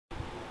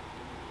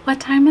What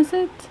time is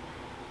it?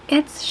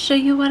 It's show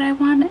you what I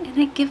want in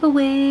a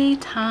giveaway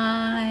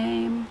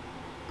time.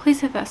 Please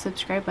hit that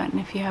subscribe button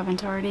if you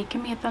haven't already.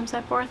 Give me a thumbs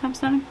up or a thumbs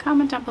down.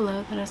 Comment down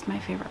below. That is my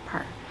favorite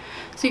part.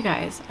 So you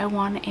guys, I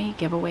won a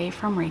giveaway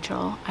from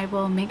Rachel. I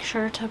will make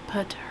sure to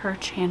put her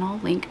channel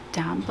link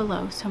down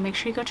below, so make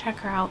sure you go check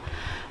her out.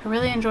 I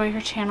really enjoy her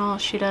channel.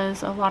 She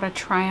does a lot of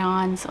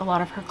try-ons. A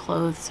lot of her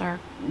clothes are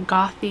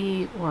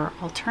gothy or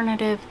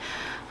alternative.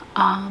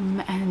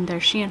 And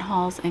there's Shein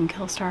hauls and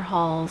Killstar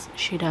hauls.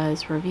 She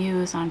does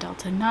reviews on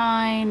Delta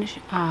 9,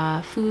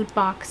 food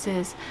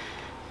boxes,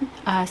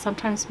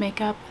 sometimes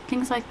makeup,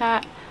 things like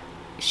that.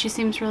 She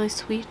seems really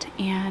sweet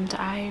and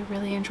I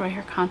really enjoy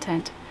her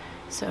content,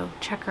 so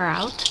check her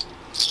out.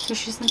 So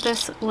she sent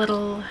this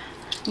little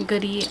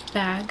goodie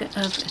bag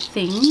of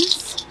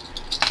things,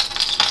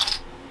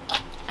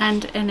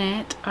 and in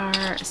it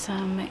are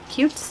some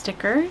cute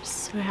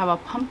stickers. We have a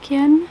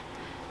pumpkin.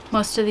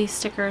 Most of these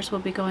stickers will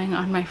be going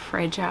on my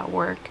fridge at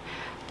work.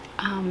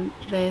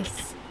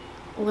 This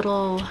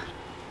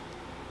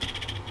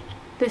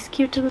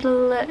cute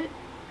little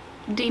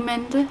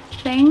demon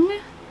thing,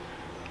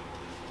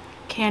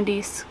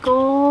 candy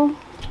skull,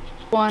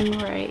 one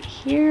right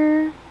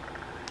here,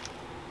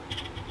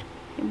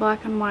 a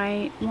black and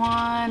white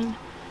one.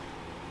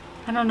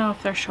 I don't know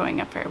if they're showing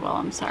up very well,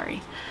 I'm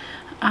sorry.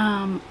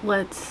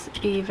 Let's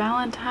Be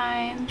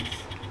Valentine's,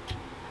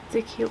 it's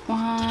a cute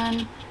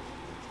one.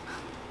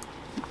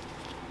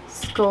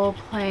 Skull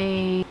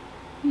play.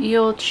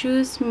 You'll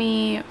choose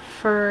me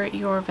for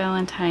your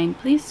Valentine.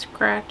 Please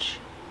scratch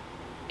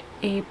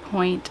a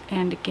point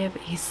and give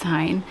a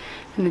sign.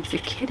 And it's a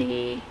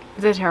kitty.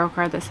 It's a tarot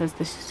card that says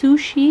the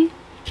sushi.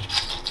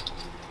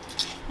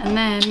 And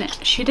then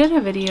she did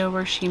a video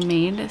where she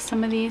made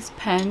some of these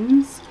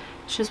pens.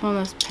 She's one of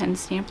those pen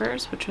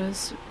stampers, which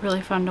was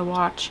really fun to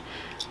watch.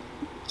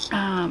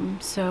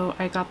 So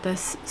I got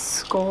this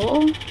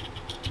skull,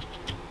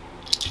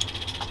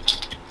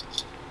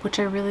 which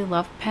I really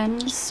love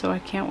pens, so I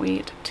can't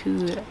wait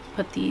to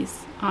put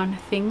these on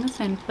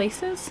things and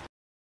places.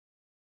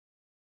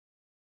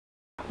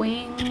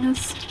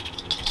 Wings.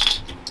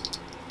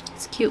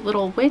 This cute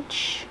little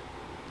witch.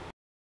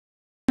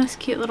 This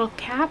cute little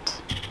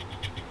cat.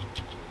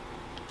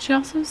 She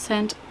also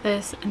sent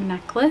this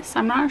necklace.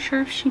 I'm not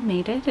sure if she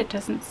made it. It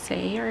doesn't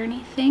say or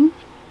anything.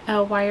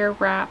 A wire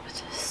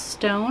wrapped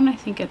stone. I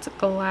think it's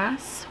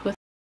glass with.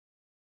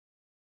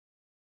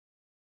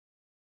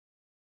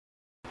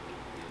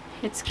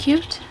 It's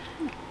cute.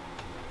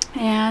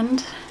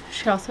 And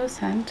she also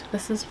sent,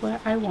 this is what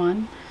I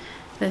won,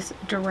 this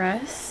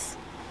dress.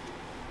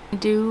 I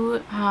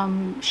do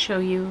show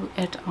you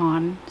it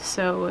on,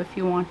 so if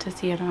you want to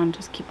see it on,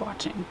 just keep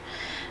watching.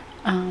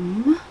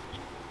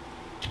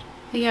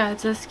 Yeah,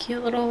 it's this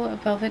cute little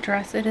velvet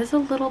dress. It is a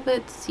little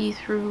bit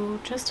see-through,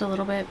 just a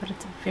little bit, but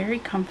it's very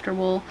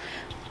comfortable.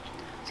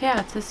 So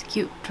yeah, it's this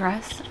cute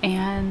dress,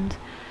 and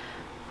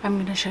I'm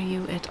going to show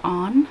you it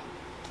on.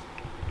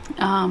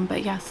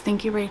 But yes,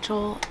 thank you,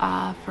 Rachel,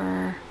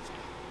 for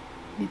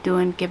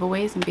doing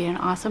giveaways and being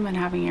awesome and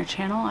having your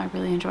channel. I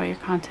really enjoy your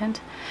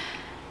content,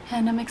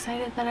 and I'm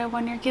excited that I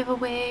won your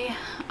giveaway.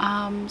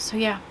 So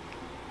yeah,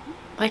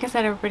 like I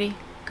said, everybody,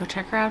 go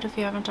check her out if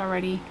you haven't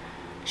already.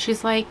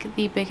 She's like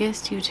the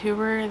biggest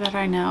YouTuber that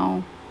I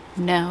know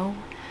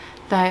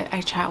that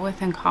I chat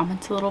with and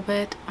comments a little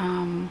bit.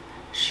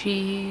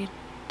 She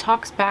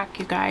talks back,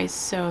 you guys,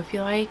 so if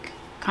you like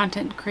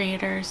content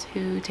creators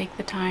who take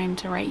the time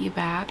to write you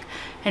back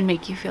and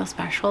make you feel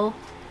special,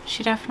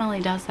 she definitely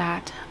does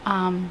that.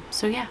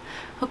 So yeah,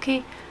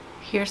 okay,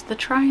 here's the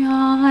try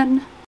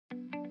on.